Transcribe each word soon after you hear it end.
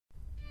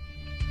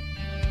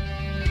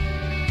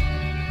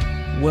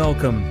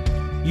Welcome.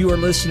 You are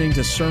listening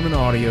to sermon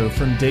audio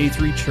from Day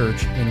 3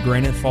 Church in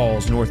Granite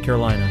Falls, North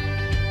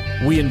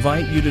Carolina. We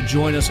invite you to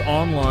join us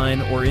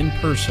online or in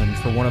person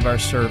for one of our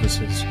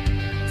services.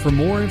 For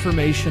more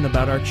information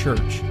about our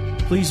church,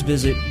 please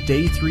visit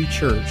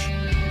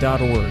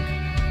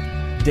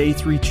day3church.org. Day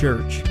 3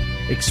 Church.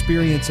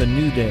 Experience a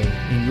new day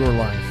in your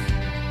life.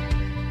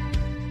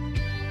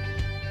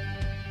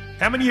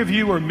 How many of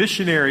you are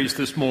missionaries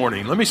this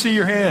morning? Let me see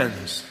your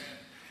hands.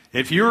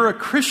 If you're a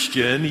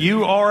Christian,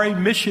 you are a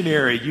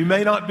missionary. You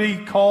may not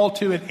be called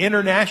to an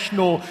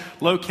international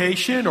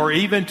location or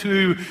even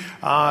to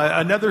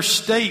another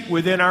state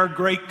within our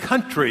great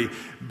country,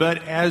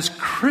 but as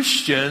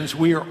Christians,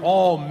 we are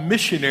all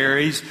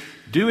missionaries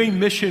doing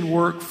mission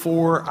work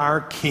for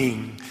our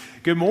King.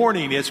 Good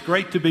morning. It's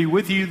great to be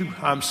with you.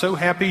 I'm so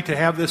happy to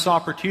have this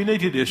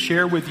opportunity to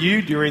share with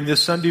you during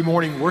this Sunday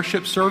morning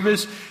worship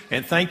service,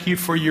 and thank you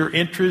for your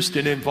interest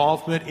and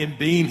involvement in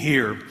being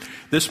here.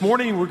 This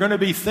morning, we're going to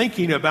be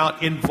thinking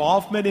about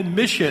involvement in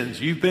missions.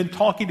 You've been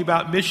talking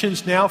about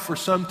missions now for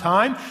some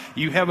time.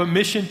 You have a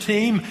mission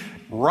team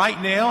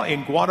right now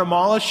in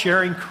Guatemala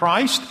sharing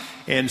Christ,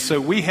 and so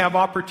we have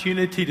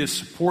opportunity to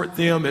support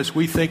them as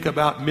we think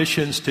about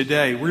missions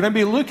today. We're going to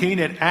be looking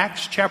at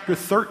Acts chapter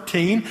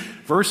 13,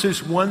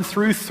 verses 1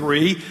 through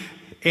 3,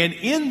 and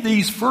in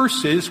these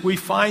verses, we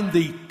find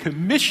the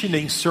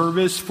commissioning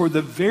service for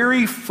the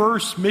very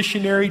first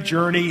missionary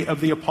journey of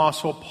the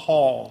Apostle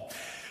Paul.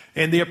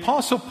 And the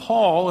Apostle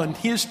Paul and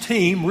his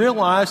team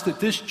realized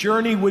that this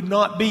journey would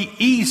not be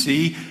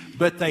easy,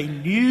 but they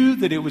knew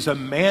that it was a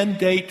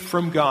mandate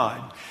from God.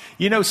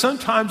 You know,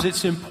 sometimes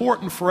it's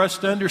important for us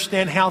to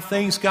understand how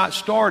things got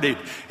started.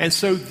 And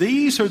so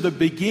these are the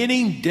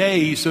beginning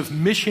days of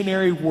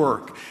missionary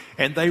work.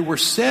 And they were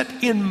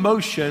set in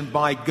motion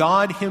by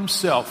God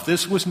Himself.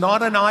 This was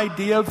not an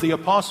idea of the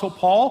Apostle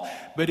Paul,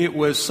 but it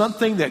was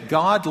something that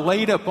God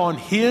laid upon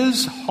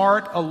his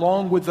heart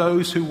along with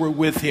those who were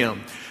with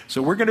him.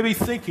 So we're going to be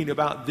thinking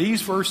about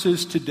these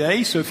verses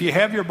today. So if you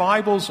have your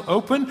Bibles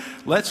open,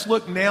 let's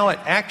look now at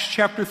Acts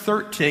chapter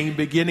 13,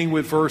 beginning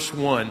with verse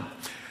 1.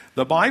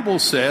 The Bible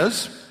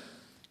says,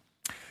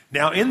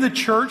 "Now in the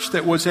church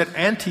that was at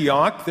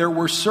Antioch, there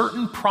were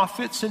certain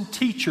prophets and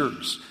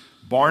teachers,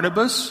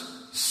 Barnabas,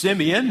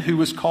 Simeon, who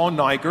was called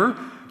Niger,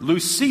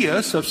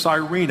 Lucius of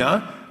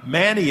Cyrene,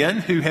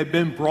 Manaen, who had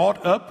been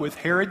brought up with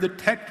Herod the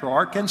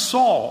Tetrarch, and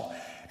Saul.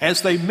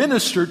 As they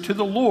ministered to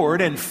the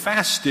Lord and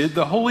fasted,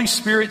 the Holy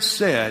Spirit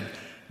said,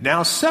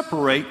 'Now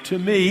separate to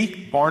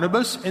me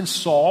Barnabas and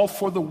Saul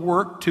for the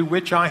work to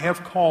which I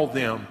have called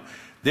them.'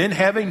 Then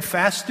having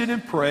fasted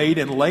and prayed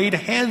and laid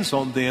hands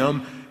on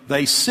them,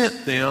 they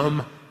sent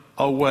them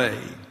away."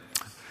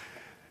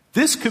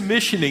 This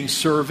commissioning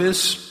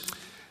service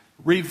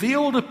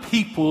revealed a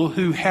people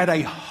who had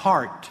a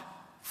heart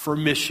for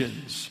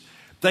missions.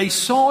 They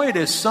saw it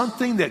as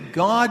something that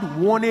God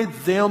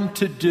wanted them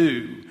to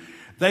do.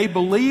 They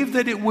believed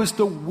that it was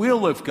the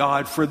will of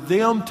God for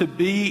them to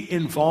be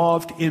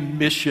involved in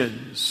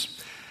missions.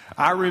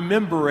 I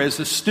remember as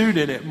a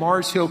student at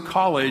Mars Hill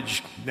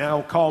College,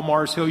 now called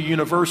Mars Hill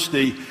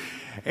University,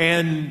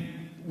 and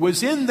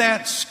was in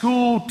that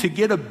school to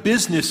get a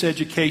business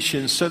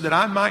education so that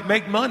I might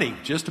make money,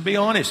 just to be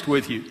honest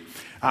with you.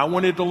 I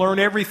wanted to learn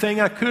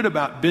everything I could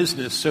about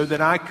business so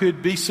that I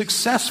could be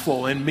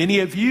successful, and many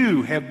of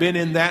you have been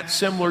in that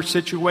similar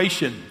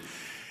situation.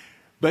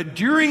 But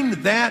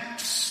during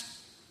that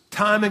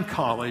time in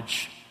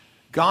college,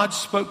 God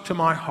spoke to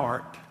my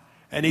heart,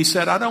 and He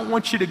said, "I don't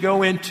want you to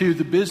go into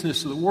the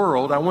business of the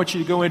world. I want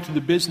you to go into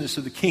the business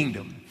of the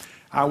kingdom.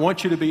 I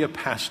want you to be a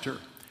pastor."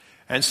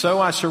 And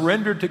so I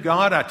surrendered to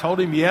God. I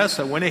told Him yes.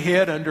 I went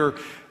ahead under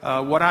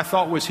what I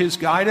thought was His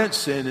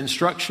guidance and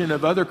instruction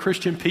of other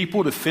Christian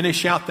people to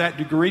finish out that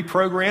degree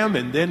program,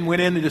 and then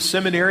went into the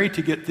seminary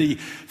to get the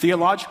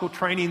theological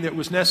training that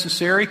was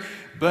necessary,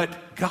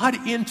 but got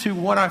into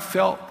what I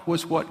felt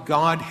was what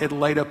God had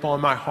laid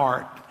upon my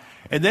heart.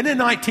 And then in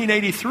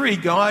 1983,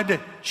 God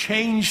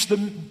changed the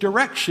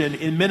direction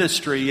in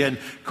ministry and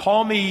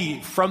called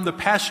me from the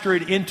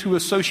pastorate into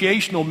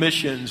associational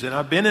missions. And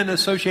I've been in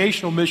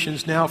associational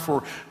missions now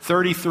for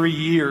 33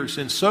 years,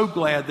 and so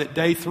glad that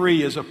Day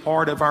 3 is a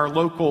part of our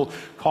local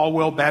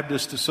Caldwell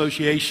Baptist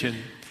Association.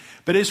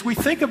 But as we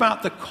think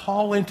about the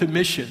call into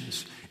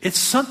missions, it's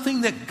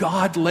something that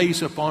God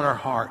lays upon our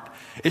heart.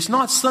 It's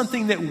not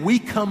something that we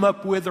come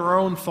up with our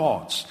own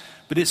thoughts,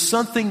 but it's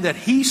something that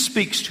He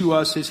speaks to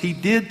us as He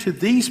did to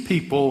these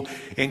people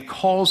and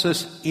calls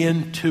us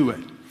into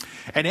it.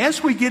 And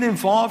as we get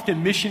involved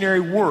in missionary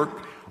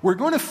work, we're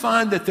going to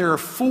find that there are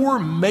four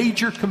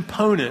major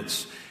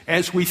components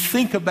as we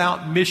think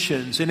about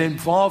missions and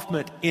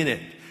involvement in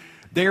it.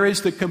 There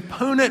is the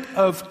component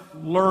of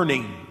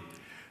learning,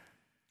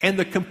 and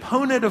the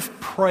component of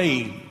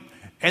praying,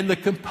 and the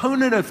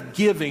component of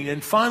giving,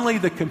 and finally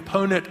the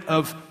component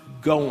of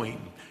going.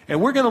 And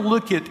we're going to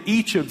look at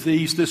each of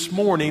these this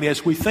morning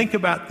as we think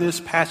about this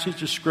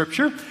passage of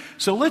Scripture.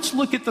 So let's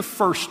look at the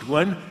first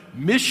one.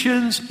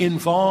 Missions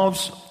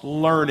involves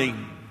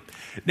learning.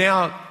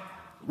 Now,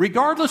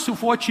 regardless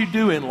of what you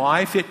do in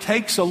life, it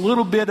takes a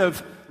little bit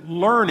of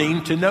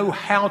learning to know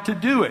how to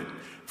do it.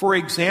 For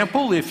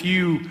example, if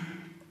you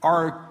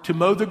are to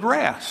mow the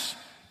grass,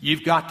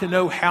 you've got to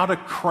know how to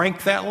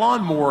crank that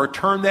lawnmower or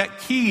turn that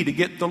key to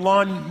get the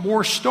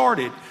lawnmower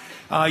started.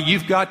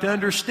 You've got to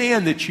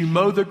understand that you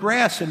mow the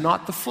grass and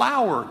not the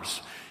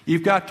flowers.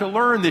 You've got to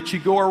learn that you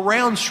go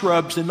around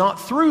shrubs and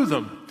not through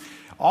them.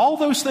 All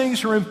those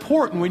things are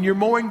important when you're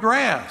mowing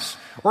grass.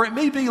 Or it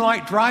may be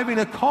like driving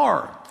a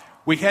car.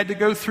 We had to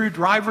go through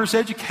driver's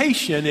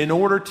education in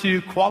order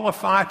to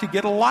qualify to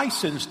get a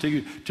license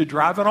to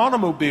drive an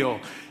automobile.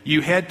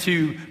 You had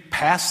to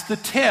pass the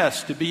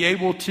test to be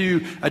able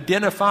to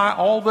identify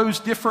all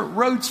those different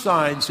road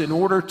signs in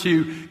order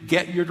to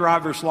get your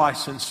driver's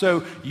license.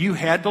 So you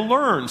had to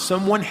learn.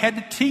 Someone had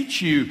to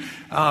teach you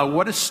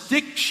what a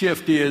stick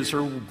shift is,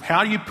 or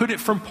how you put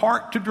it from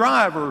park to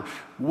drive, or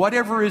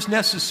whatever is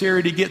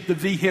necessary to get the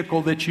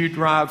vehicle that you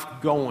drive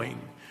going.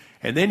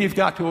 And then you've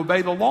got to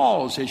obey the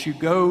laws as you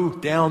go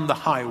down the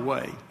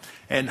highway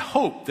and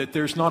hope that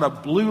there's not a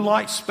blue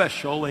light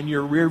special in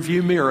your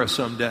rearview mirror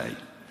someday.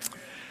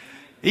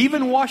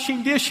 Even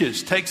washing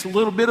dishes takes a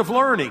little bit of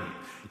learning.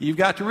 You've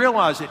got to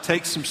realize it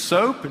takes some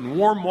soap and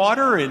warm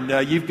water,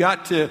 and you've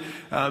got to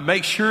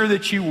make sure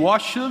that you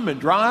wash them and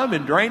dry them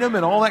and drain them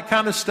and all that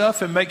kind of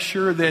stuff, and make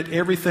sure that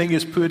everything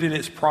is put in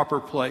its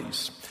proper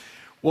place.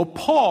 Well,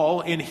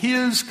 Paul and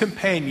his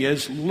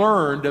companions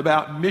learned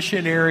about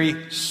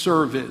missionary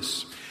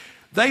service.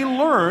 They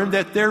learned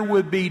that there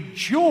would be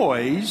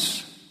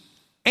joys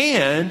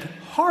and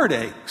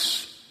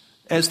heartaches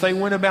as they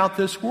went about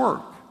this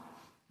work.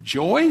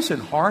 Joys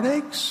and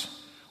heartaches?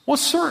 Well,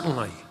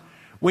 certainly.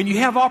 When you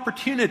have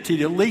opportunity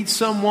to lead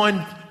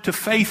someone to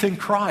faith in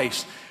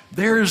Christ,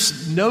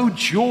 there's no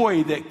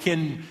joy that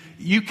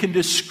you can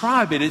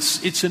describe it.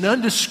 It's an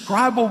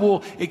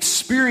undescribable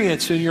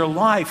experience in your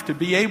life to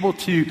be able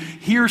to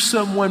hear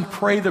someone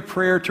pray the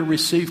prayer to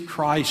receive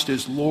Christ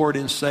as Lord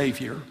and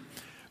Savior.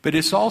 But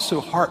it's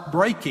also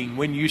heartbreaking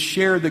when you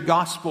share the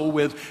gospel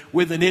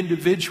with an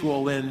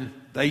individual and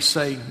they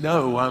say,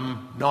 "No,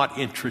 I'm not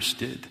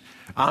interested.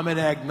 I'm an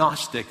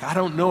agnostic. I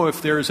don't know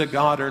if there is a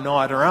God or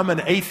not." Or, "I'm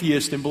an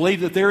atheist and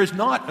believe that there is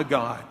not a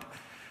God."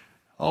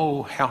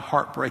 Oh, how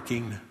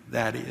heartbreaking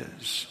that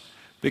is.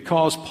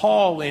 Because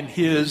Paul and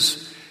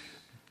his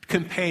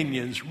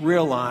companions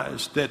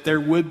realized that there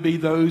would be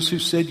those who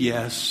said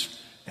yes,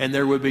 and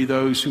there would be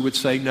those who would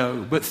say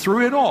no. But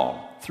through it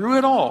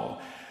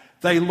all,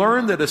 they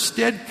learned that a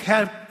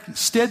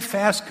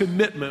steadfast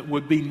commitment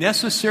would be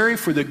necessary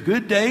for the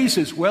good days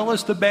as well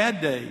as the bad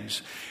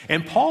days.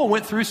 And Paul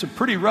went through some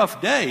pretty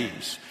rough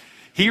days.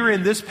 Here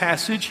in this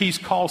passage, he's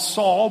called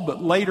Saul,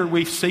 but later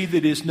we see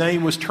that his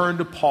name was turned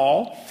to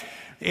Paul.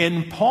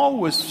 And Paul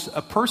was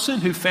a person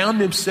who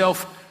found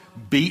himself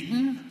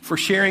beaten for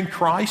sharing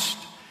Christ.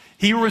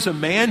 Here was a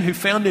man who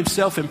found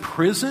himself in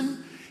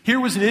prison. Here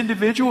was an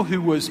individual who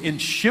was in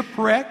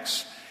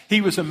shipwrecks.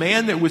 He was a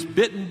man that was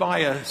bitten by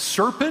a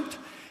serpent.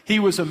 He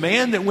was a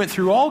man that went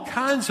through all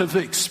kinds of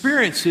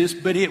experiences,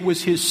 but it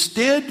was his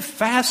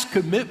steadfast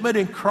commitment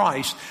in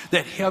Christ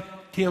that helped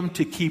him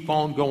to keep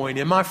on going.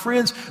 And my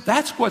friends,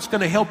 that's what's going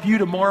to help you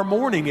tomorrow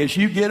morning as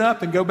you get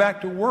up and go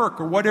back to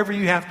work or whatever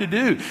you have to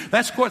do.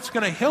 That's what's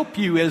going to help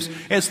you as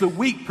the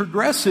week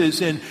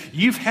progresses and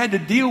you've had to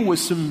deal with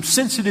some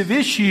sensitive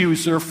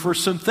issues or for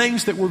some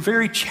things that were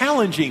very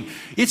challenging.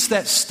 It's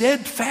that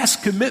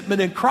steadfast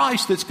commitment in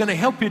Christ that's going to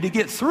help you to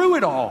get through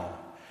it all.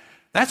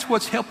 That's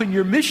what's helping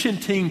your mission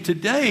team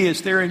today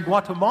as they're in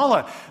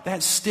Guatemala.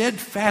 That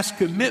steadfast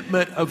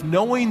commitment of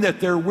knowing that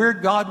they're where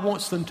God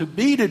wants them to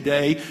be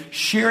today,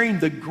 sharing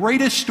the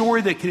greatest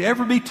story that could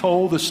ever be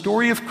told, the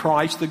story of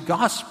Christ, the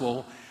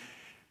gospel,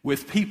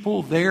 with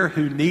people there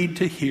who need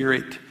to hear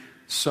it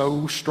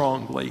so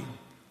strongly.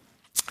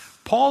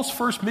 Paul's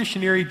first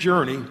missionary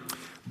journey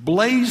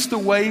blazed the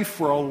way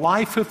for a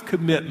life of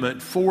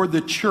commitment for the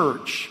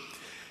church.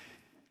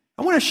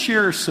 I want to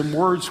share some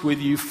words with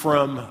you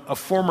from a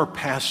former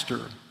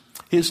pastor.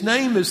 His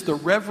name is the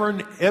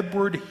Reverend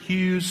Edward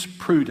Hughes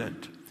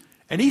Prudent.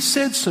 And he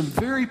said some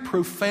very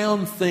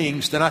profound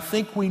things that I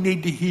think we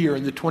need to hear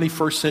in the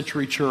 21st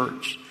century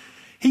church.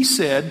 He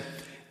said,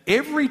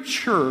 every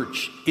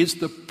church is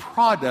the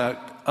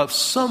product of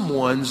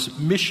someone's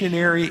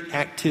missionary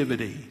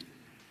activity.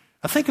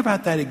 Now think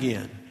about that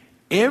again.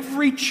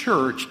 Every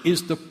church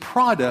is the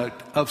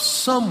product of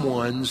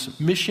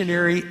someone's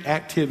missionary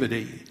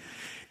activity.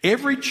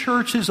 Every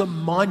church is a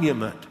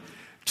monument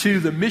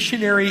to the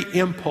missionary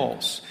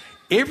impulse.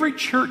 Every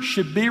church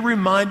should be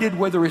reminded,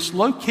 whether it's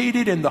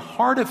located in the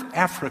heart of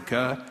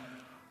Africa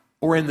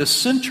or in the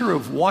center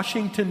of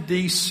Washington,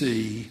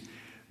 D.C.,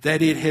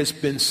 that it has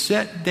been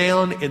set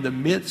down in the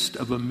midst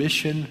of a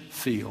mission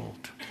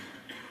field.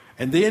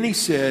 And then he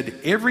said,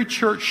 every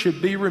church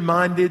should be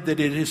reminded that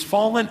it has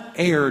fallen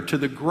heir to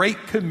the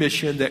great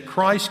commission that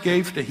Christ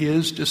gave to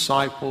his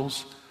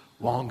disciples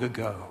long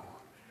ago.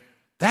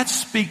 That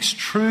speaks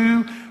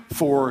true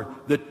for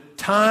the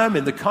time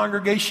and the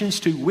congregations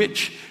to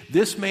which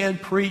this man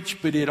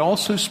preached, but it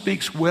also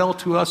speaks well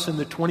to us in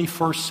the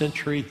 21st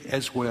century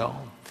as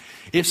well.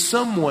 If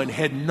someone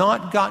had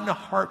not gotten a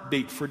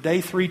heartbeat for Day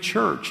 3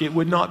 Church, it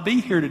would not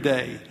be here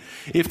today.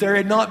 If there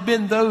had not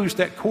been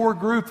that core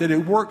group that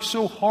had worked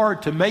so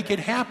hard to make it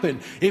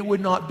happen, it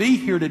would not be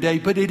here today.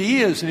 But it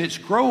is, and it's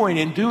growing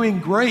and doing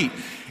great.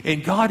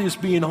 And God is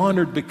being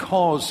honored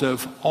because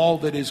of all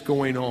that is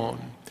going on.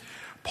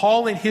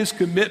 Paul and his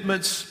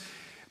companions,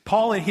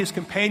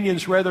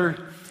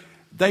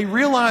 they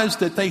realized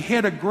that they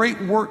had a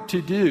great work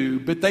to do,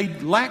 but they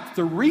lacked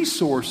the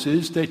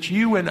resources that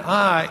you and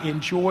I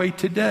enjoy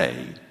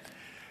today.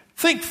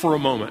 Think for a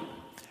moment.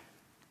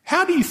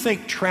 How do you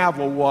think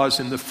travel was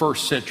in the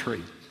first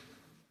century?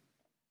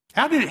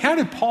 How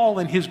did Paul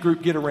and his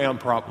group get around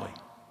probably?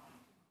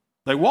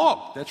 They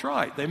walked, that's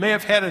right. They may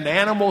have had an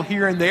animal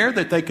here and there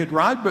that they could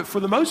ride, but for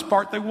the most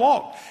part they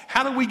walked.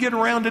 How do we get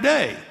around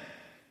today?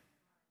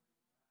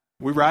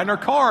 We ride in our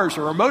cars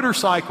or our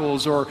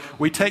motorcycles, or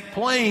we take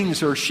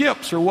planes or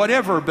ships or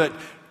whatever, but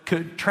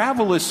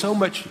travel is so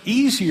much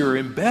easier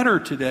and better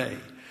today.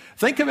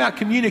 Think about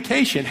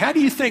communication. How do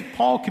you think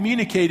Paul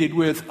communicated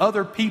with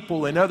other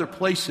people in other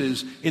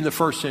places in the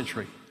first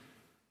century?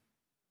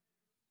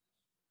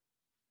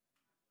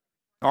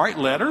 All right,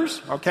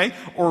 letters, okay,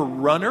 or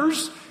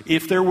runners.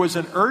 If there was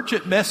an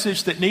urgent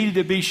message that needed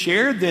to be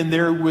shared, then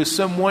there was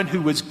someone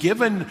who was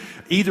given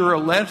either a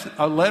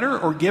letter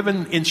or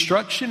given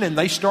instruction, and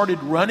they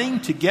started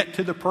running to get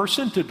to the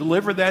person to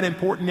deliver that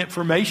important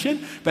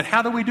information. But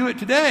how do we do it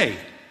today?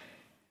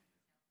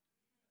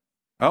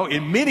 Oh,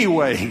 in many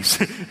ways,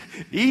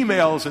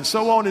 emails and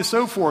so on and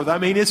so forth. I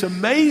mean, it's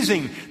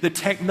amazing the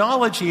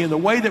technology and the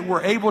way that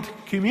we're able to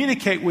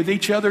communicate with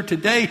each other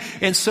today.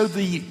 And so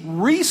the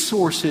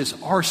resources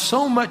are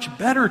so much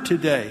better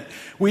today.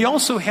 We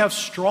also have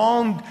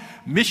strong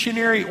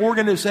missionary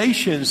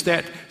organizations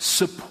that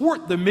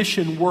support the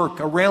mission work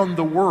around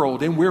the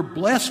world, and we're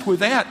blessed with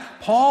that.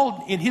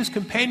 Paul and his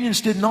companions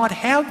did not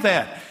have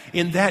that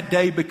in that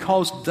day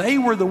because they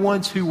were the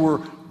ones who were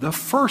the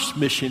first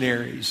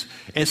missionaries.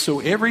 And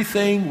so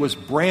everything was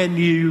brand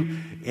new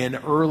and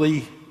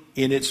early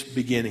in its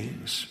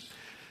beginnings.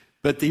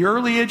 But the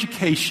early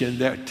education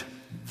that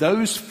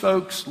those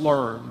folks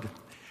learned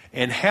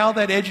and how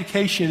that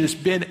education has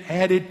been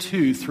added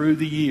to through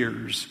the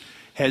years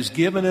has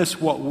given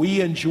us what we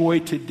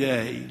enjoy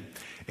today.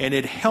 And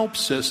it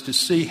helps us to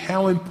see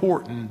how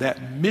important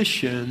that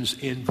missions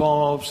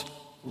involves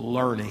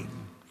learning.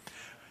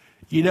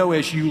 You know,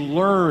 as you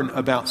learn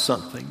about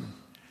something,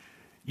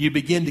 you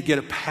begin to get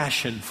a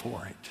passion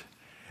for it.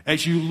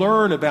 As you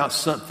learn about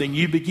something,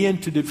 you begin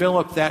to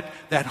develop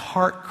that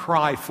heart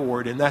cry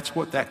for it, and that's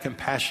what that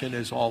compassion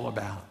is all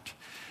about.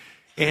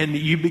 And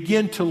you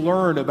begin to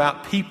learn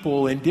about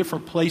people in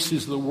different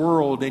places of the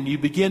world, and you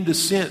begin to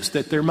sense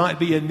that there might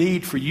be a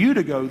need for you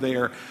to go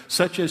there,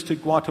 such as to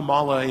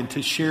Guatemala, and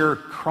to share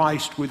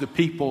Christ with the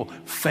people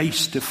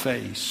face to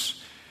face.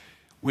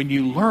 When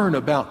you learn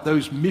about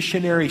those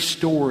missionary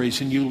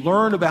stories and you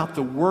learn about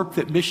the work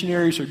that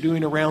missionaries are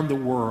doing around the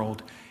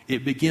world,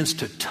 it begins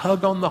to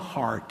tug on the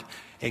heart,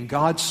 and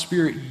God's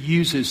Spirit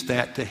uses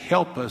that to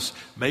help us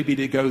maybe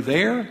to go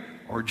there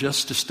or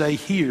just to stay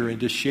here and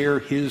to share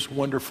His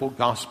wonderful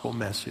gospel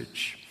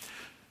message.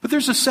 But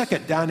there's a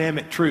second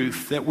dynamic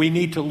truth that we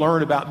need to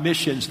learn about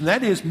missions, and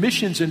that is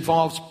missions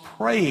involves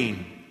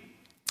praying.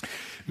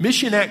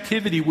 Mission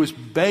activity was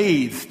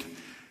bathed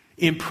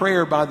in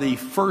prayer by the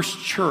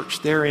first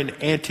church there in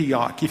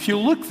Antioch. If you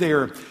look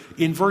there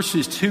in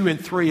verses 2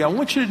 and 3, I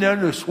want you to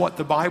notice what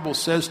the Bible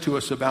says to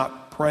us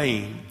about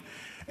praying.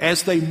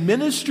 As they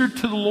ministered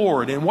to the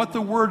Lord, and what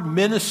the word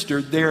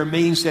ministered there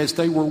means as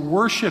they were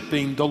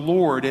worshiping the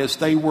Lord, as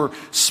they were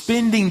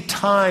spending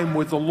time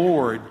with the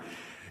Lord,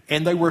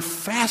 and they were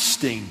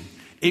fasting.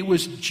 It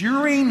was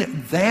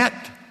during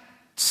that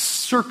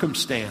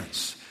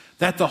circumstance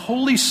that the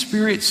Holy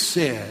Spirit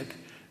said,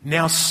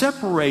 "Now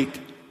separate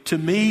to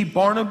me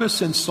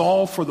Barnabas and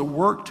Saul for the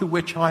work to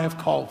which I have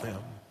called them."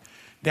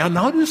 Now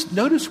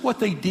notice what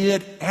they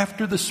did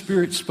after the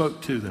Spirit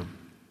spoke to them.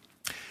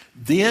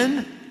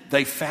 Then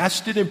they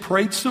fasted and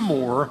prayed some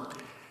more,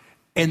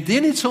 and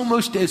then it's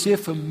almost as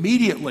if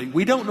immediately,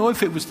 we don't know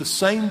if it was the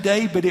same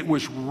day, but it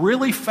was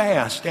really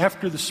fast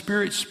after the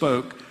Spirit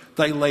spoke,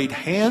 they laid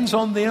hands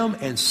on them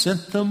and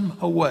sent them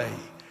away.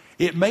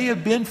 It may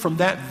have been from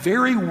that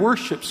very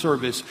worship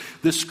service.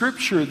 The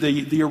scripture,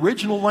 the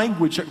original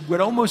language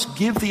would almost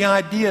give the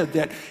idea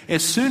that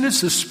as soon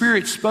as the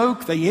Spirit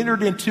spoke, they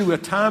entered into a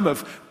time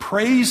of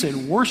praise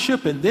and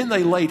worship, and then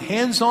they laid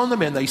hands on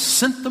them and they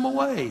sent them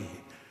away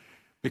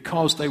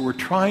because they were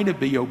trying to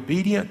be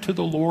obedient to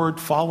the Lord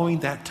following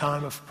that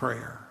time of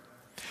prayer.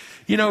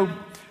 You know,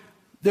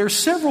 there are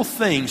several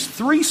things,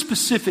 3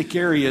 specific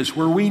areas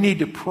where we need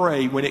to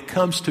pray when it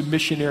comes to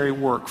missionary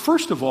work.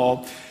 First of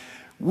all,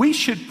 we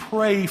should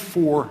pray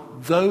for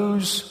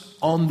those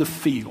on the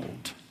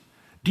field.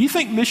 Do you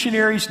think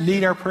missionaries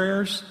need our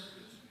prayers?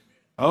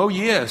 Oh,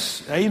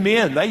 yes.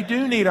 Amen. They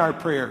do need our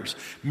prayers.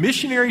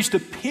 Missionaries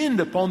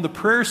depend upon the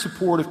prayer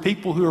support of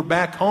people who are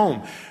back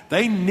home.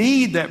 They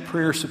need that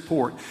prayer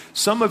support.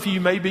 Some of you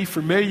may be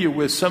familiar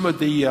with some of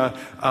the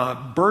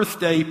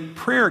birthday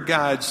prayer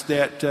guides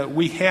that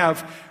we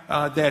have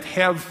that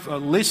have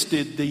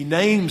listed the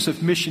names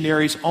of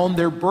missionaries on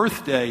their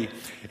birthday.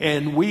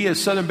 And we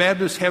as Southern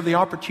Baptists have the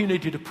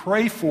opportunity to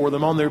pray for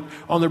them on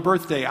their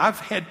birthday. I've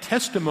had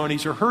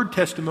testimonies or heard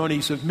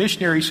testimonies of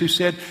missionaries who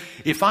said,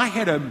 if I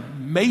had a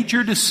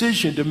major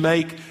decision to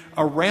make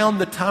around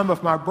the time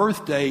of my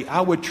birthday,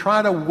 I would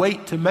try to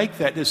wait to make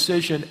that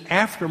decision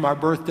after my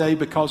birthday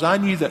because I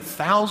knew that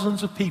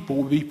thousands of people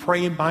would be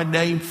praying by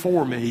name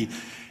for me.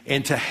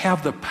 And to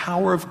have the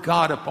power of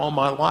God upon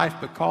my life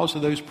because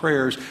of those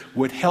prayers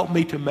would help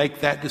me to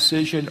make that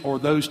decision or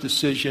those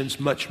decisions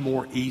much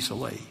more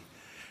easily.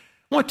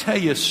 I want to tell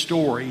you a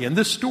story, and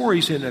this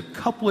story's in a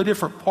couple of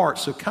different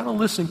parts, so kind of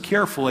listen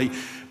carefully,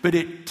 but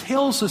it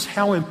tells us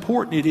how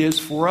important it is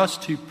for us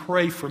to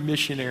pray for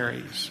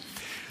missionaries.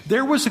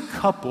 There was a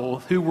couple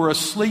who were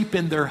asleep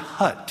in their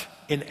hut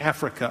in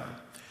Africa.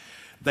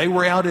 They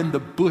were out in the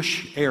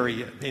bush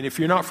area. And if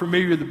you're not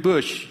familiar with the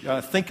bush,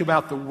 think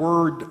about the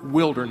word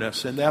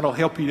wilderness, and that'll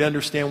help you to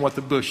understand what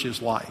the bush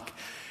is like.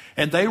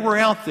 And they were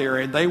out there,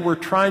 and they were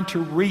trying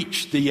to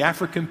reach the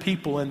African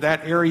people in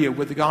that area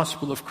with the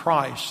gospel of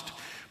Christ.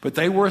 But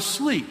they were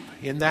asleep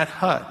in that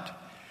hut.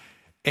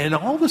 And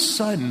all of a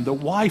sudden, the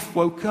wife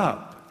woke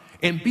up.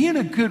 And being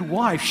a good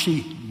wife,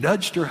 she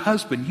nudged her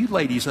husband. You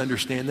ladies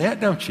understand that,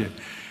 don't you?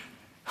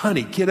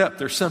 Honey, get up.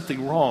 There's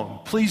something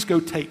wrong. Please go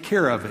take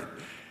care of it.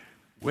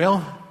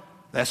 Well,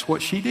 that's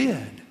what she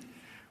did.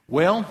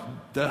 Well,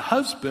 the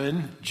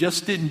husband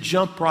just didn't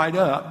jump right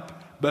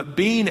up, but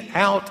being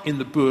out in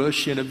the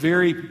bush in a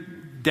very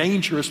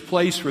dangerous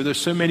place where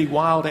there's so many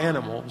wild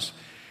animals,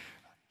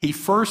 he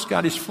first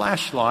got his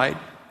flashlight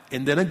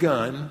and then a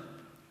gun,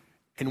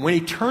 and when he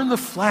turned the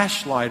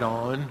flashlight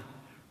on,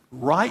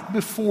 right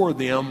before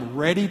them,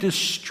 ready to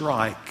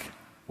strike,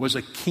 was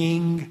a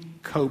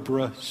king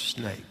cobra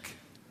snake.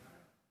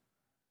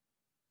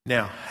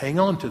 Now,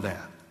 hang on to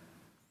that.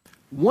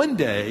 One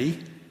day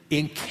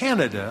in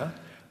Canada,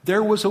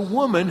 there was a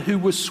woman who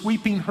was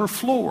sweeping her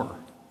floor.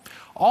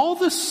 All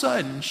of a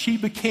sudden, she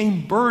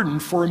became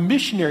burdened for a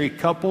missionary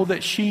couple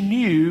that she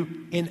knew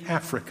in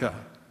Africa.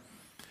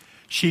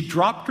 She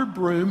dropped her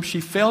broom,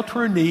 she fell to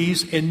her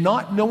knees, and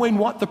not knowing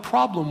what the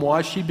problem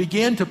was, she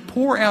began to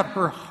pour out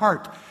her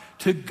heart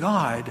to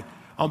God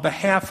on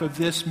behalf of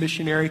this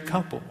missionary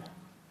couple.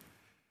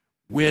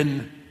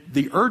 When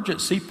the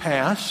urgency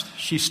passed,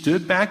 she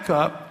stood back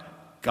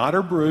up, got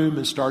her broom,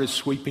 and started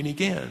sweeping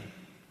again.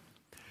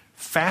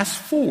 Fast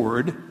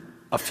forward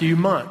a few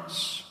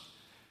months.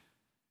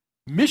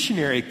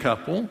 Missionary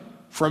couple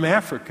from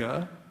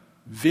Africa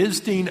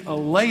visiting a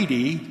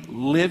lady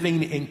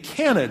living in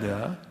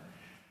Canada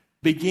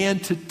began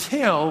to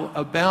tell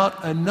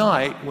about a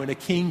night when a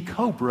king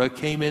cobra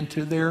came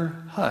into their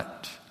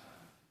hut.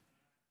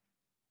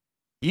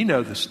 You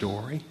know the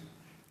story.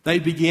 They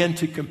began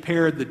to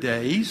compare the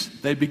days.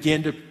 They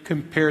began to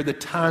compare the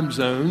time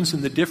zones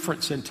and the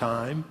difference in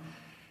time.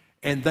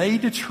 And they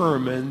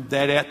determined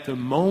that at the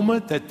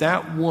moment that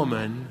that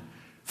woman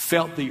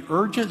felt the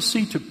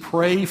urgency to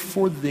pray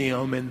for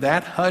them in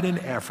that hut in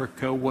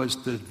Africa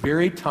was the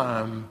very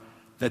time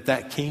that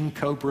that king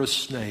cobra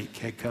snake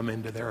had come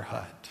into their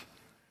hut.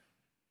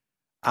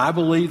 I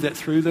believe that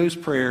through those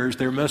prayers,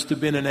 there must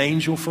have been an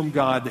angel from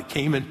God that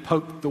came and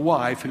poked the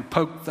wife, who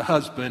poked the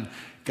husband,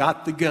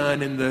 got the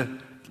gun and the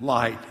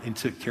light, and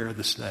took care of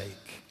the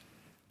snake.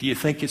 Do you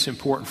think it's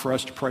important for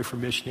us to pray for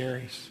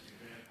missionaries?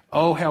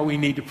 Oh, how we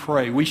need to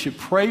pray. We should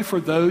pray for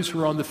those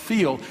who are on the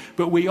field,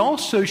 but we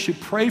also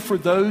should pray for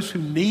those who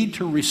need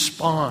to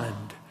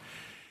respond.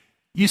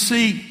 You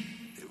see,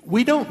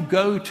 we don't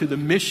go to the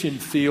mission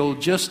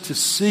field just to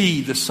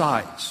see the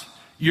sights.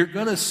 You're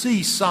going to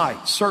see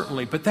sights,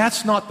 certainly, but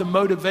that's not the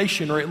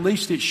motivation, or at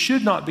least it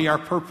should not be our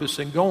purpose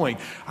in going.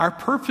 Our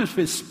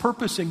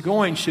purpose in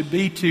going should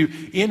be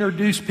to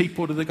introduce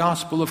people to the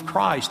gospel of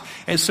Christ.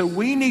 And so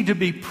we need to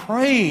be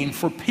praying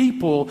for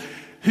people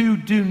who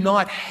do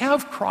not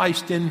have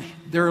Christ in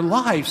their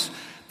lives,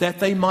 that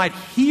they might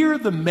hear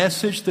the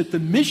message that the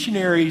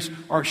missionaries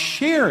are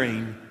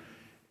sharing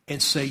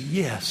and say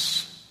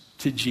yes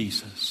to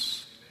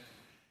Jesus.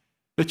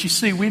 But you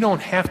see, we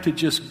don't have to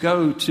just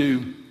go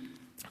to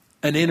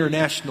an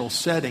international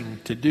setting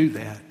to do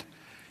that.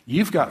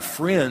 You've got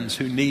friends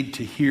who need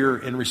to hear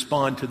and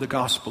respond to the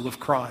gospel of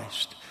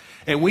Christ.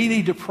 And we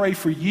need to pray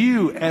for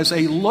you as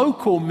a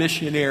local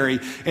missionary,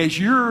 as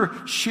you're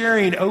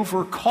sharing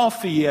over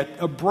coffee at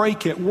a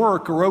break at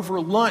work, or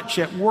over lunch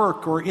at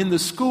work, or in the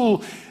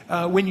school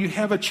when you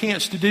have a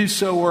chance to do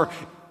so, or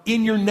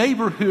in your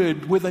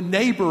neighborhood with a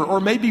neighbor, or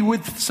maybe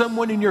with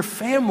someone in your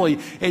family.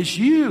 As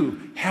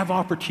you have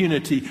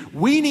opportunity,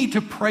 we need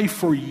to pray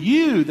for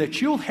you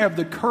that you'll have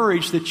the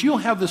courage, that you'll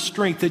have the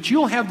strength, that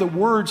you'll have the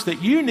words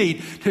that you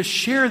need to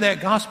share that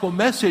gospel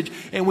message.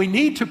 And we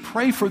need to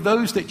pray for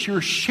those that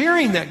you're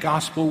sharing that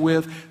gospel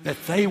with,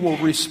 that they will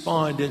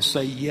respond and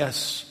say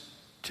yes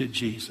to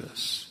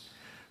Jesus.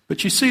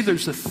 But you see,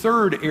 there's a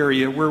third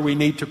area where we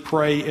need to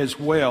pray as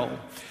well.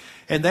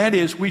 And that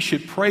is, we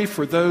should pray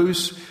for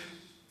those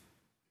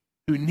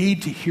who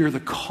need to hear the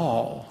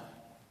call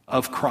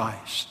of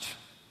Christ.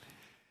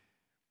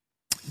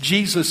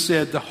 Jesus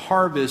said, the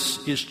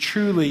harvest is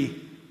truly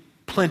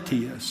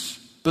plenteous,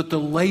 but the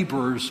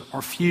laborers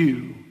are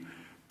few.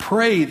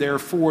 Pray,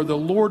 therefore, the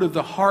Lord of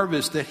the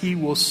harvest that he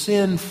will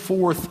send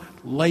forth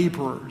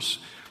laborers.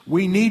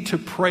 We need to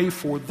pray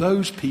for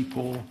those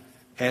people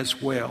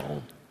as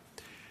well.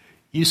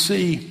 You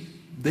see,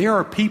 there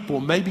are people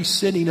maybe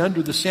sitting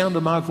under the sound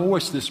of my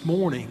voice this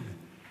morning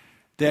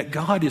that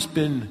God has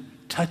been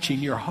touching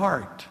your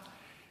heart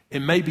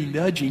and maybe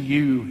nudging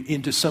you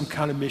into some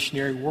kind of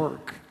missionary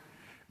work.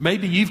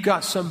 Maybe you've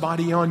got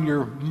somebody on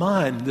your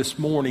mind this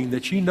morning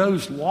that you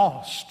know's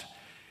lost,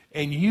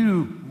 and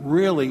you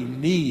really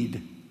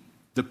need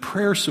the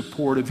prayer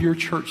support of your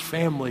church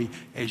family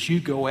as you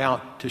go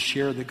out to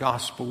share the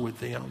gospel with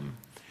them.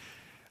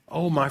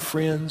 Oh, my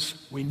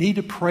friends, we need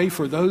to pray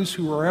for those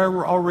who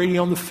are already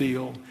on the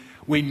field.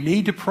 We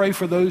need to pray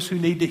for those who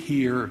need to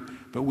hear,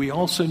 but we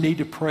also need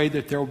to pray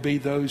that there will be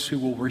those who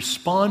will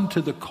respond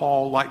to the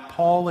call like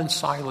Paul and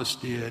Silas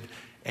did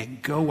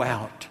and go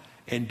out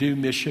and do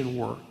mission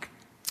work.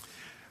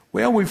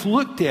 Well, we've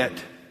looked at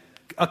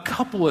a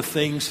couple of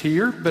things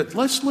here, but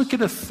let's look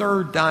at a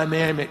third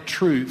dynamic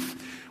truth.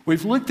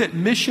 We've looked at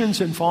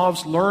missions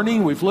involves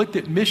learning. We've looked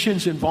at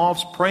missions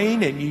involves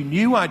praying, and you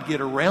knew I'd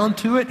get around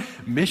to it.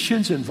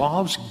 Missions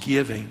involves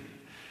giving.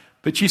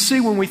 But you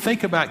see, when we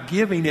think about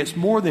giving, it's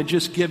more than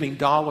just giving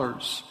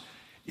dollars.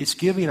 It's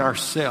giving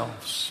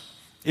ourselves.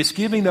 It's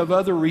giving of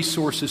other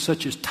resources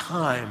such as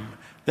time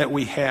that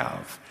we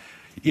have.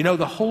 You know,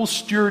 the whole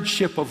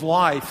stewardship of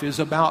life is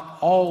about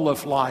all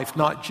of life,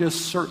 not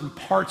just certain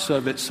parts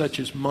of it such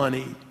as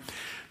money.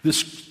 The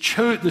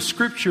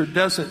scripture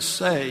doesn't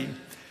say,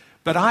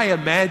 but I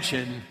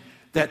imagine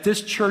that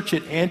this church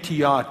at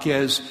Antioch,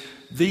 as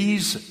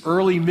these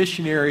early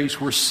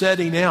missionaries were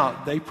setting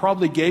out, they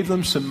probably gave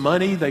them some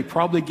money, they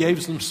probably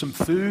gave them some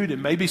food,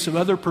 and maybe some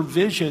other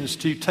provisions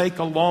to take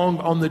along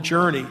on the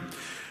journey.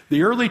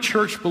 The early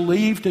church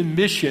believed in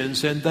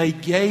missions, and they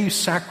gave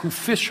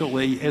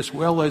sacrificially as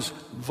well as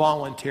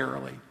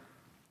voluntarily.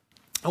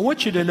 I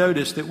want you to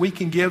notice that we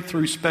can give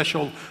through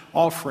special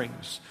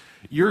offerings.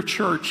 Your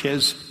church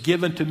has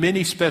given to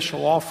many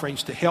special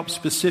offerings to help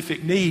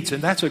specific needs,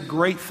 and that's a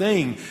great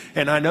thing.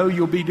 And I know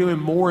you'll be doing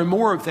more and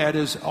more of that,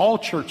 as all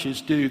churches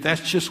do.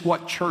 That's just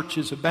what church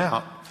is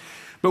about.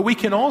 But we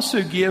can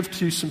also give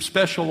to some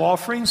special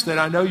offerings that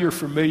I know you're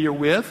familiar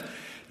with.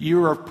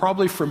 You are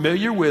probably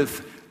familiar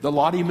with the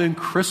Lottie Moon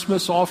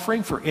Christmas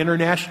offering for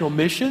international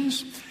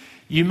missions.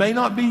 You may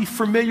not be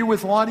familiar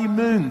with Lottie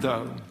Moon,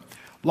 though.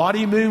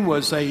 Lottie Moon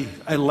was a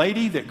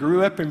lady that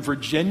grew up in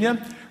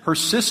Virginia. Her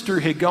sister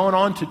had gone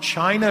on to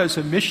China as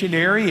a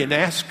missionary and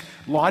asked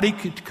Lottie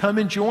to come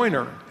and join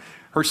her.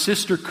 Her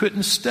sister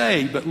couldn't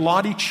stay, but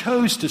Lottie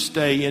chose to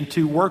stay and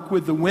to work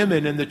with the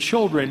women and the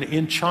children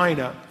in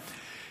China.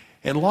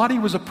 And Lottie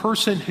was a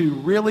person who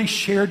really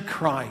shared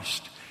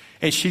Christ.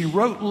 And she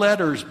wrote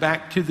letters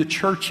back to the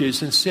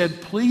churches and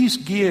said, please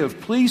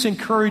give, please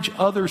encourage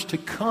others to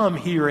come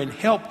here and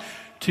help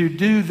to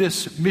do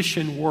this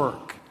mission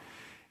work.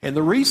 And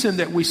the reason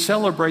that we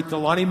celebrate the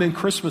Lottie Moon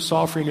Christmas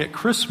offering at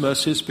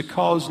Christmas is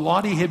because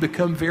Lottie had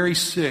become very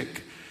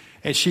sick.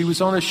 And she was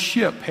on a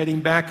ship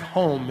heading back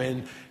home,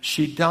 and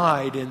she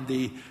died in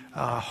the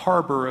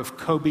harbor of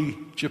Kobe,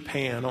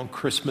 Japan on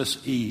Christmas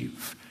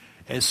Eve.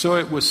 And so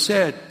it was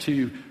said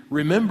to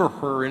remember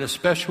her in a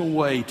special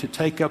way, to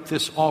take up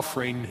this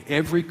offering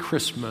every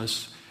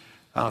Christmas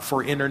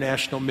for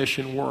international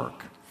mission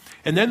work.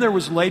 And then there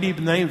was a lady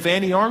named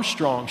Fanny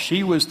Armstrong.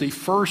 She was the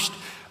first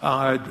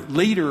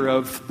leader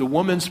of the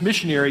Women's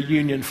Missionary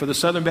Union for the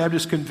Southern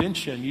Baptist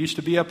Convention. Used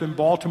to be up in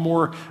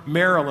Baltimore,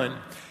 Maryland.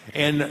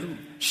 And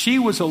she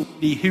was a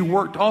lady who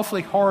worked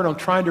awfully hard on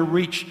trying to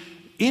reach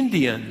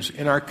Indians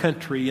in our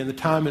country in the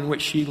time in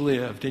which she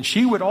lived. And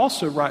she would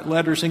also write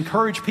letters,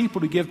 encourage people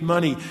to give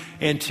money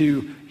and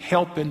to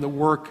help in the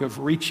work of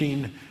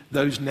reaching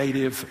those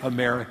Native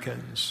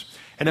Americans.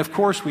 And of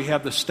course, we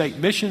have the state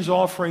missions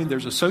offering.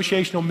 There's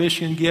associational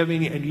mission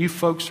giving, and you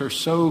folks are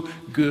so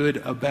good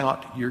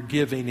about your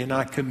giving, and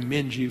I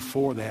commend you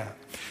for that.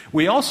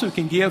 We also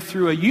can give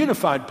through a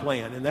unified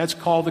plan, and that's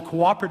called the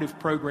cooperative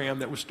program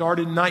that was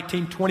started in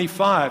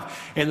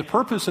 1925. And the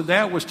purpose of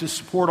that was to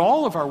support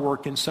all of our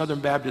work in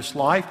Southern Baptist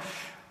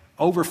life.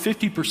 Over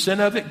 50%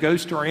 of it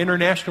goes to our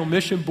International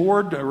Mission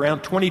Board.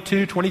 Around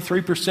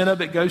 23% of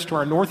it goes to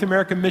our North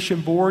American Mission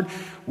Board.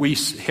 We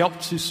help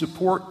to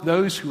support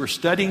those who are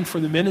studying for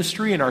the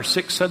ministry in our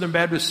 6 Southern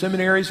Baptist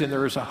seminaries, and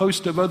there is a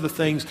host of other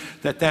things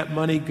that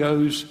money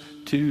goes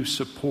to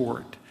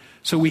support.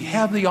 So we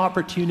have the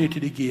opportunity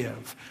to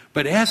give.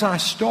 But as I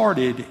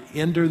started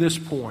into this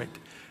point,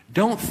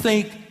 don't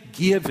think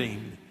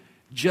giving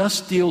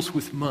just deals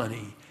with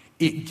money.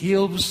 It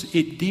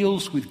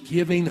deals with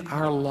giving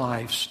our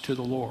lives to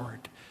the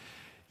Lord.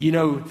 You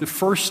know, the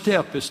first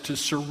step is to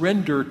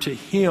surrender to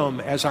Him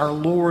as our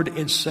Lord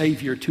and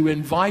Savior, to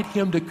invite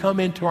Him to come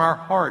into our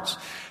hearts,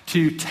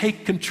 to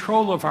take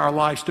control of our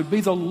lives, to be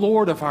the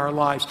Lord of our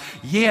lives.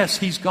 Yes,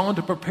 He's gone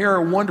to prepare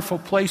a wonderful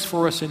place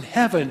for us in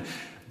heaven,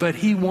 but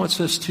He wants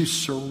us to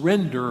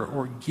surrender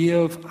or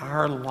give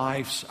our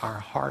lives, our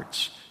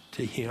hearts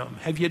to Him.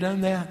 Have you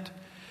done that?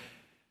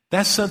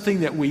 That's something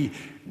that we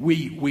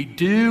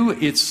do.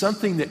 It's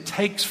something that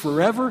takes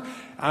forever.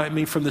 I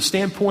mean, from the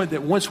standpoint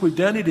that once we've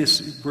done it,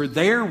 we're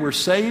there, we're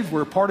saved,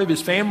 we're a part of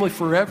His family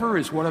forever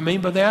is what I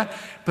mean by that.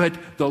 But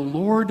the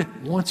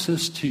Lord wants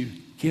us to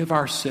give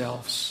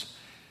ourselves.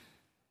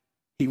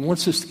 He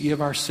wants us to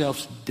give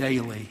ourselves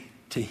daily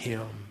to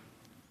Him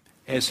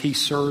as He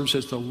serves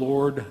as the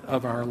Lord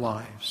of our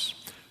lives.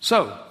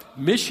 So,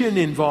 mission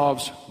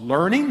involves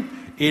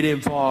learning. It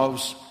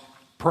involves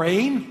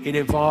praying. It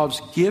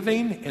involves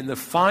giving. And the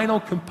final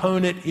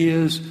component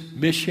is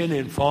mission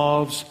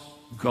involves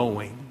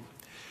going.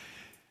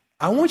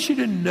 I want you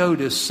to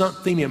notice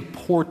something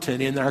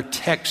important in our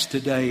text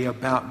today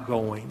about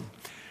going.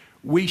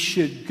 We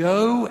should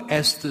go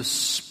as the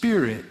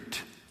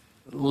Spirit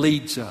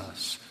leads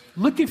us.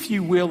 Look, if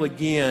you will,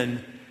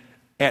 again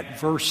at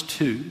verse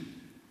 2.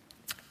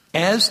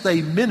 As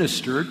they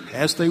ministered,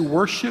 as they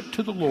worshiped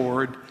to the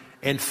Lord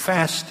and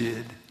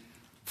fasted,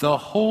 the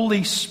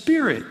Holy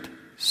Spirit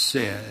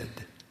said,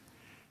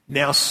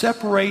 "Now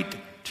separate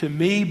to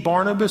me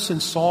Barnabas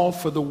and Saul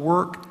for the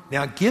work,"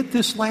 now get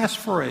this last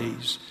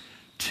phrase,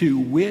 "to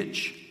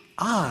which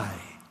I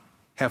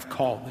have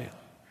called them."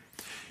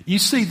 You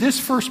see, this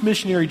first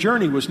missionary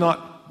journey was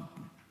not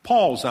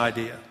Paul's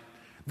idea.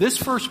 This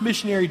first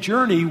missionary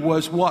journey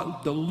was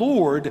what the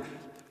Lord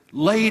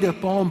laid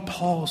upon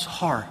Paul's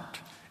heart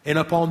and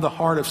upon the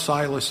heart of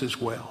Silas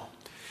as well.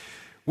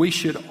 We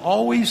should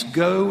always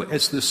go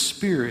as the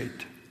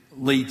Spirit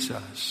leads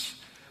us.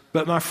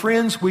 But my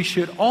friends, we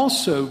should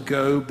also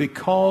go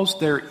because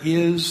there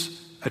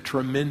is a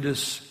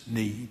tremendous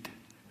need.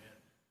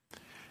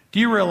 Do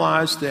you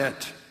realize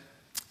that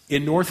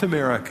in North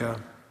America,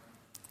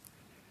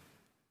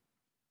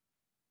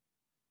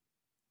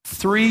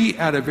 3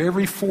 out of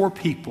every 4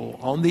 people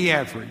on the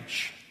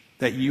average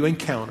that you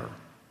encounter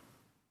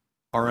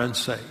are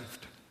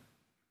unsaved?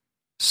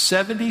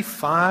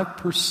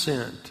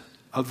 75%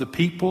 of the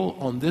people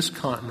on this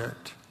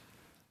continent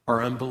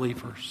are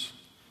unbelievers.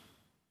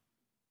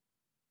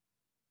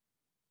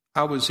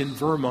 I was in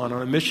Vermont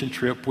on a mission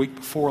trip week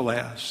before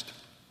last.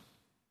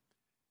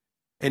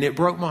 And it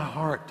broke my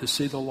heart to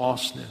see the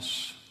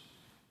lostness.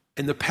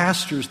 And the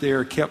pastors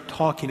there kept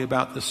talking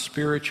about the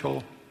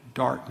spiritual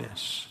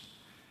darkness.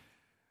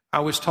 I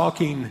was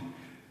talking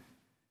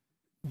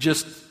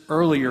just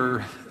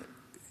earlier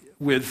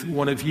with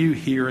one of you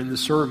here in the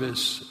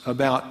service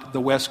about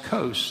the West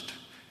Coast.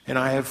 And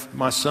I have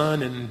my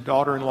son and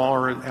daughter-in-law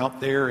are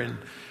out there, and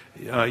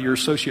your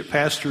associate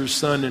pastor's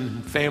son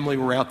and family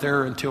were out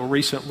there until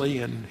recently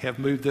and have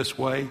moved this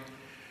way.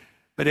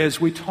 But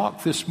as we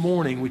talked this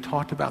morning, we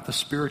talked about the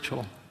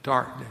spiritual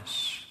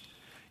darkness.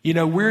 You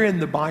know, we're in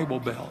the Bible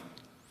Belt,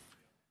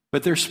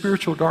 but there's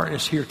spiritual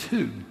darkness here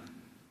too.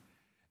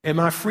 And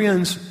my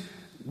friends,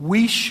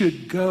 we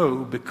should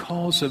go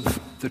because of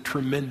the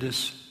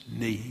tremendous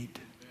need.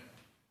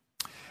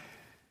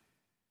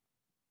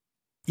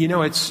 You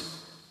know, it's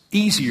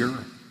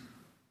easier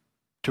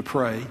to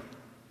pray.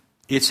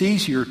 It's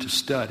easier to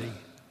study.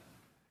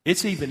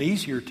 It's even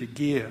easier to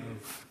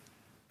give.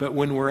 But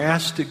when we're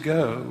asked to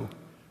go,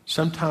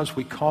 sometimes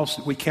we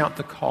count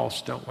the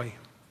cost, don't we?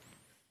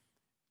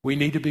 We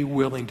need to be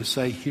willing to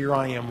say, "Here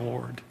I am,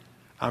 Lord.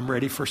 I'm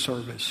ready for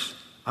service.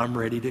 I'm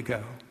ready to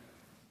go."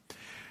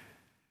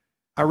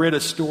 I read a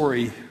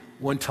story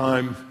one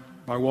time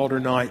by Walter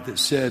Knight that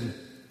said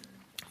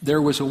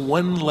there was a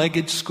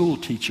one-legged school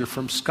teacher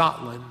from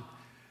Scotland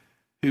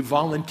who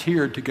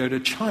volunteered to go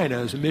to China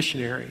as a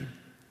missionary.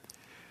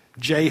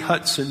 J.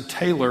 Hudson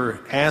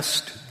Taylor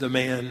asked the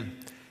man,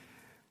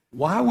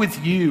 "Why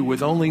would you,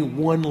 with only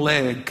one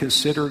leg,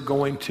 consider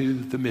going to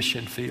the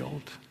mission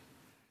field?"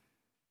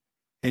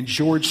 And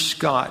George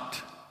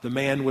Scott, the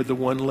man with the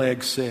one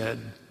leg,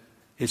 said,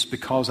 "It's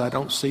because I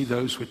don't see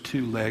those with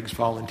 2 legs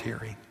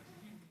volunteering."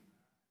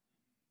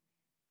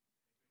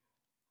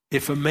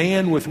 If a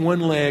man with one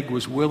leg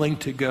was willing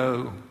to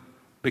go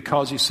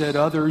because he said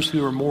others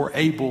who are more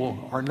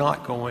able are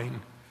not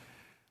going,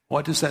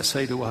 what does that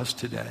say to us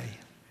today?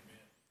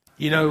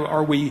 You know,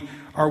 are we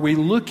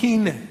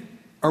looking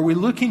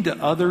to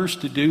others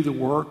to do the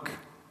work?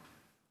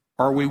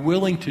 Are we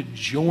willing to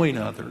join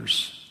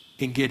others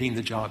in getting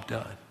the job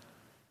done?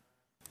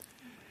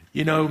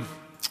 You know,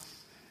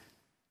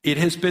 it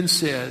has been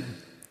said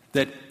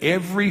that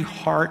every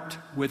heart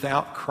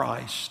without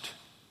Christ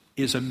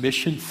is a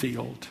mission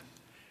field,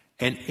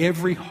 and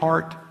every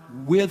heart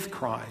with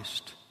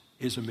Christ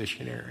is a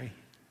missionary.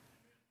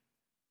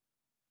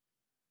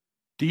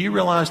 Do you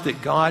realize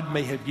that God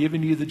may have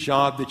given you the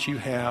job that you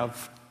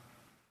have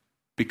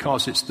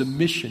because it's the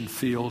mission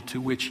field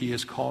to which He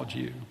has called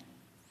you?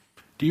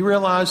 Do you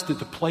realize that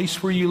the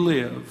place where you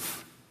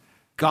live,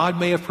 God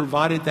may have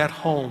provided that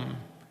home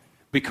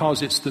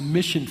because it's the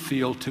mission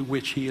field to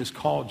which He has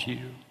called you.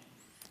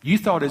 You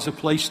thought it's a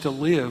place to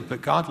live,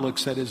 but God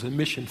looks at it as a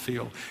mission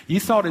field. You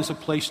thought it's a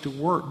place to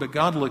work, but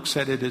God looks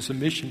at it as a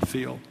mission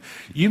field.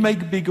 You may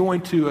be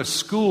going to a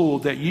school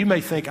that you may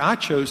think, I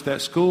chose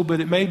that school, but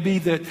it may be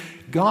that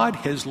God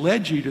has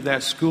led you to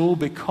that school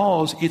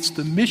because it's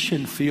the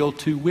mission field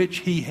to which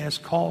He has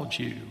called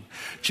you.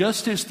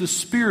 Just as the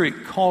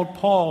Spirit called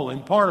Paul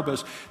and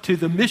Barnabas to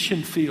the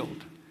mission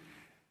field,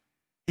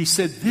 He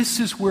said,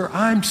 this is where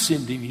I'm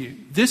sending you.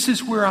 This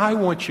is where I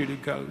want you to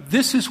go.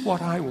 This is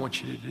what I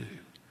want you to do.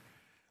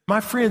 My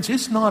friends,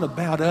 it's not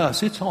about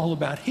us. It's all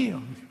about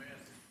Him.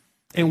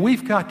 And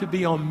we've got to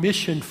be on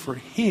mission for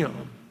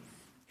Him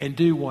and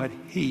do what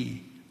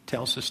He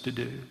tells us to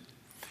do.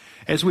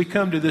 As we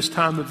come to this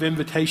time of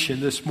invitation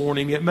this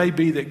morning, it may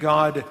be that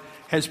God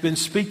has been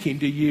speaking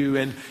to you,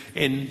 and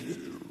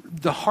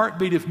the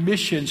heartbeat of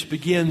missions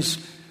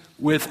begins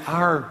with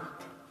our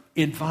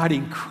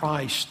inviting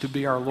Christ to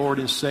be our Lord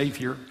and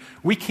Savior.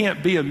 We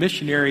can't be a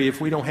missionary if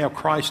we don't have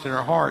Christ in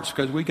our hearts,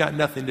 because we got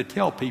nothing to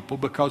tell people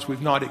because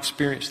we've not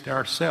experienced it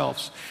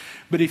ourselves.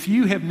 But if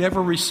you have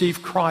never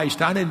received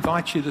Christ, I'd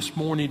invite you this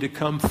morning to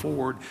come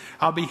forward.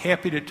 I'll be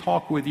happy to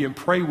talk with you and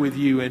pray with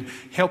you and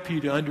help you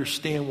to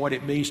understand what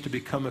it means to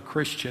become a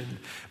Christian.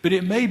 But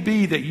it may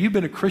be that you've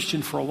been a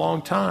Christian for a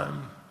long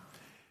time,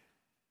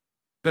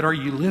 but are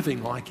you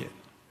living like it?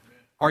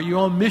 Are you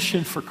on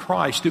mission for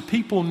Christ? Do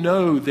people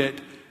know that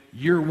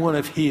you're one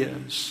of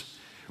His?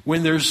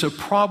 When there's a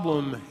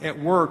problem at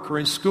work or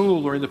in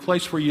school or in the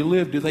place where you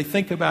live, do they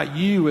think about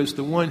you as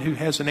the one who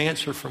has an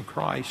answer from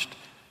Christ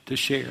to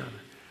share?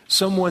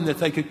 Someone that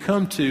they could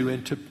come to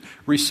and to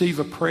receive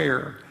a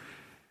prayer,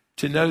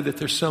 to know that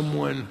there's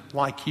someone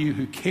like you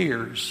who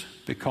cares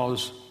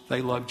because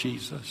they love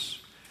Jesus.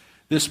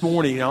 This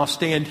morning, I'll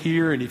stand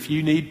here, and if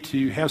you need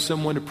to have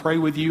someone to pray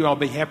with you, I'll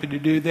be happy to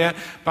do that.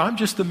 But I'm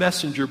just the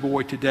messenger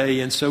boy today,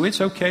 and so it's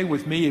okay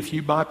with me if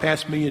you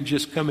bypass me and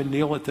just come and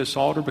kneel at this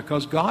altar,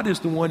 because God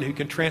is the one who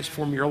can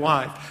transform your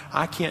life.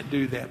 I can't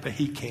do that, but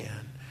He can.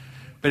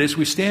 But as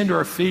we stand to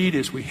our feet,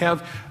 as we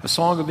have a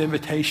song of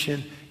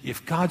invitation,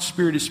 if God's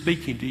Spirit is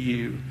speaking to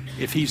you,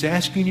 if He's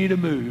asking you to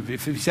move,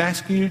 if He's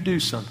asking you to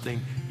do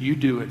something, you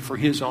do it for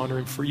His honor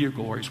and for your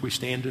glory as we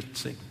stand and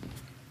sing.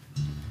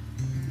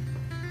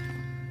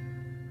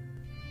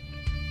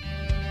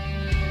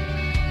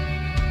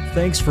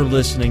 Thanks for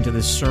listening to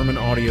this sermon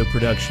audio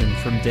production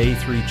from Day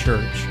 3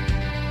 Church.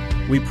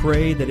 We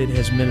pray that it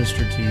has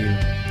ministered to you.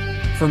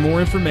 For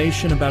more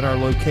information about our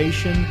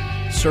location,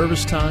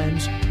 service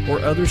times, or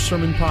other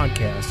sermon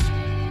podcasts,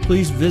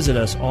 please visit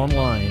us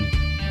online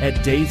at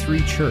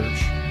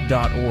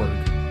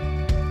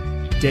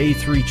day3church.org. Day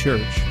 3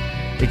 Church.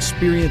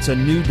 Experience a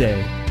new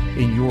day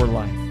in your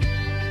life.